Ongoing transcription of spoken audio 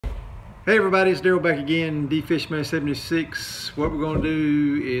Hey everybody, it's Daryl back again, Fishman 76. What we're going to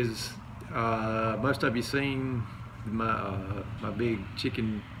do is, most of you seen my big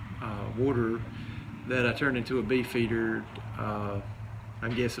chicken water that I turned into a beef feeder.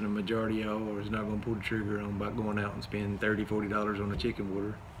 I'm guessing a majority of y'all is not going to pull the trigger on about going out and spend $30, $40 on the chicken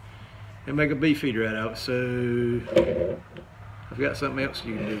water and make a beef feeder out of it. So I've got something else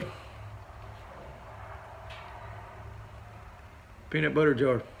you can do. Peanut butter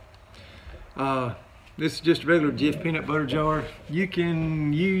jar. This is just a regular Jif peanut butter jar. You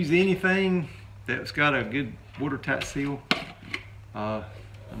can use anything that's got a good watertight seal. I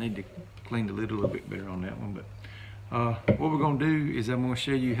need to clean the lid a little bit better on that one, but what we're going to do is I'm going to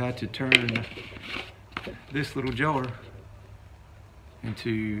show you how to turn this little jar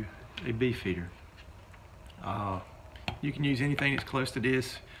into a beef feeder. You can use anything that's close to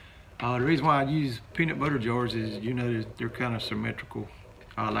this. The reason why I use peanut butter jars is, you know, they're kind of symmetrical.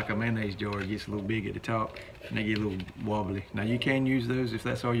 Like a mayonnaise jar, it gets a little big at the top and they get a little wobbly. Now you can use those if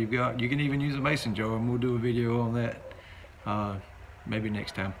that's all you've got. You can even use a mason jar, and we'll do a video on that maybe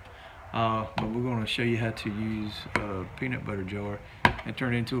next time. But we're going to show you how to use a peanut butter jar and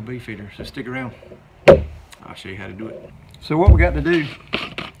turn it into a beef feeder. So stick around. I'll show you how to do it. So what we got to do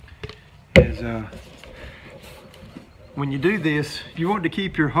is when you do this, you want to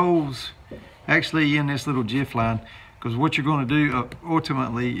keep your holes actually in this little Jif line. Because what you're going to do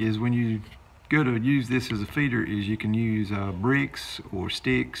ultimately is when you go to use this as a feeder is you can use bricks or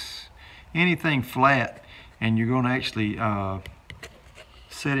sticks, anything flat, and you're going to actually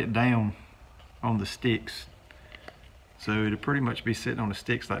set it down on the sticks. So it'll pretty much be sitting on the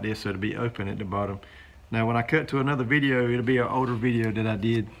sticks like this, so it'll be open at the bottom. Now when I cut to another video, it'll be an older video that I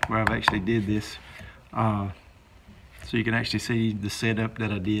did where I've actually did this. So you can actually see the setup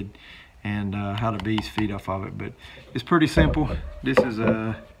that I did and how the bees feed off of it. But it's pretty simple. This is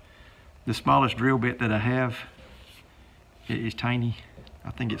the smallest drill bit that I have. It is tiny.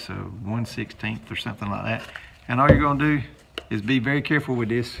 I think it's a 1/16 or something like that. And all you're going to do is be very careful with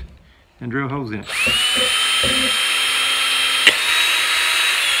this and drill holes in it.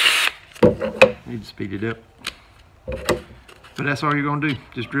 Need to speed it up. But that's all you're going to do.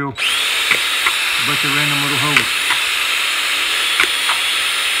 Just drill a bunch of random little holes.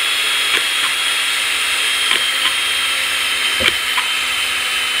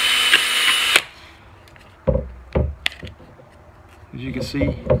 As you can see,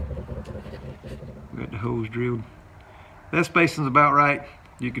 we got the holes drilled. That spacing's about right.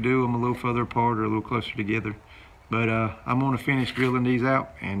 You could do them a little further apart or a little closer together. But I'm going to finish drilling these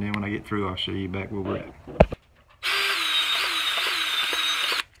out, and then when I get through, I'll show you back where we're at.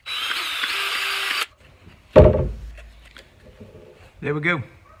 There we go.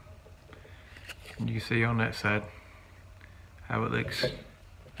 And you can see on that side how it looks.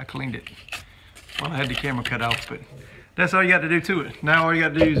 I cleaned it. Well, I had the camera cut off, but that's all you got to do to it. Now all you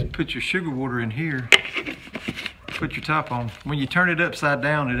got to do is put your sugar water in here, put your top on. When you turn it upside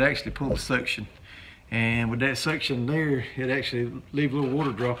down, it actually pulls suction. And with that suction there, it actually leaves little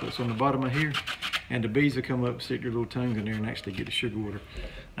water droplets on the bottom of here, and the bees will come up, stick their little tongues in there and actually get the sugar water.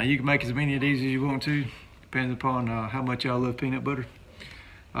 Now you can make as many of these as you want to, depending upon how much y'all love peanut butter.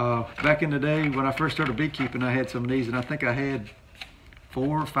 Back in the day when I first started beekeeping, I had some of these, and I think I had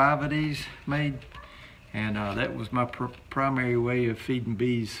 4 or 5 of these made. And that was my primary way of feeding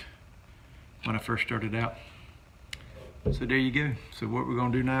bees when I first started out. So there you go. So what we're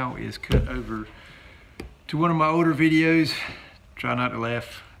going to do now is cut over to one of my older videos. Try not to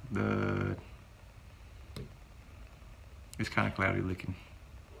laugh. It's kind of cloudy looking.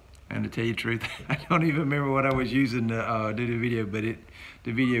 And to tell you the truth, I don't even remember what I was using to do the video, but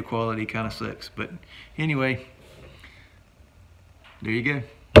the video quality kind of sucks. But anyway, there you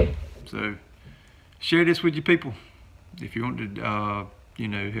go. So share this with your people if you want to, you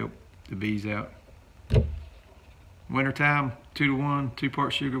know, help the bees out. Wintertime, 2 to 1, 2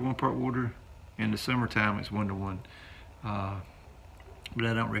 parts sugar, 1 part water. In the summertime, it's 1 to 1. But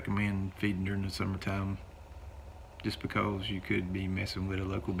I don't recommend feeding during the summertime, just because you could be messing with a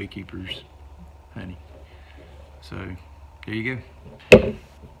local beekeeper's honey. So there you go.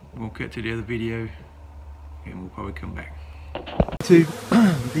 We'll cut to the other video, and we'll probably come back. To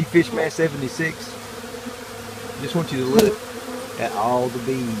Fishman 76. Just want you to look at all the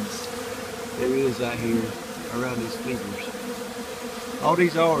bees there is out here around these feeders. All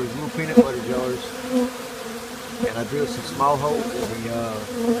these are is little peanut butter jars, and I drilled some small holes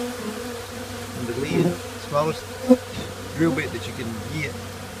in the lid, smallest drill bit that you can get.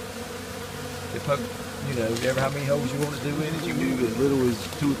 They poke, you know, ever how many holes you want to do in it. You can do as little as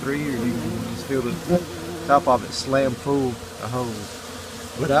 2 or 3, or you can just fill the top of it slam full of holes.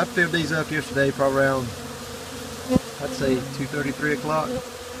 But I filled these up yesterday probably around, I'd say 2:30, 3 o'clock,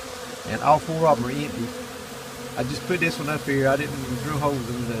 and all 4 of them are empty. I just put this one up here. I didn't drill holes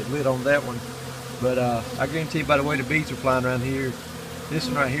in the lid on that one, but I guarantee you by the way the bees are flying around here, this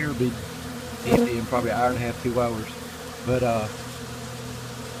one right here will be empty in probably an hour and a half, 2 hours. But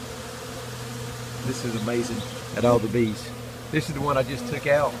this is amazing at all the bees. This is the one I just took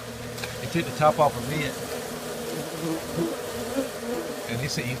out and took the top off of it, and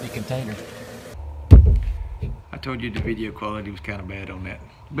this is an empty container. I told you the video quality was kind of bad on that.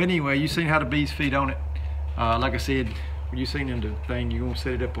 But anyway, you seen how the bees feed on it. Like I said, when you seen in the thing, you're gonna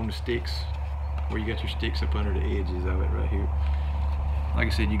set it up on the sticks, where you got your sticks up under the edges of it right here. Like I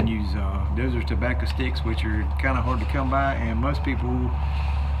said, you can use, those are tobacco sticks, which are kind of hard to come by, and most people,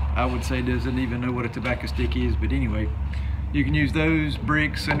 I would say, doesn't even know what a tobacco stick is. But anyway, you can use those,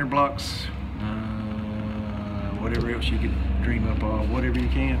 bricks, cinder blocks, whatever else you could dream up of, whatever you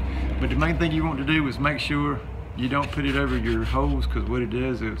can. But the main thing you want to do is make sure you don't put it over your holes, because what it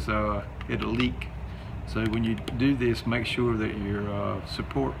does is it'll leak. So when you do this, make sure that your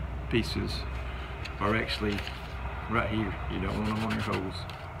support pieces are actually right here. You don't want them on your holes.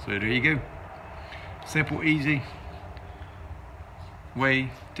 So there you go. Simple, easy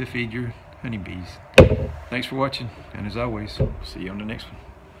way to feed your honeybees. Thanks for watching, and as always, see you on the next one.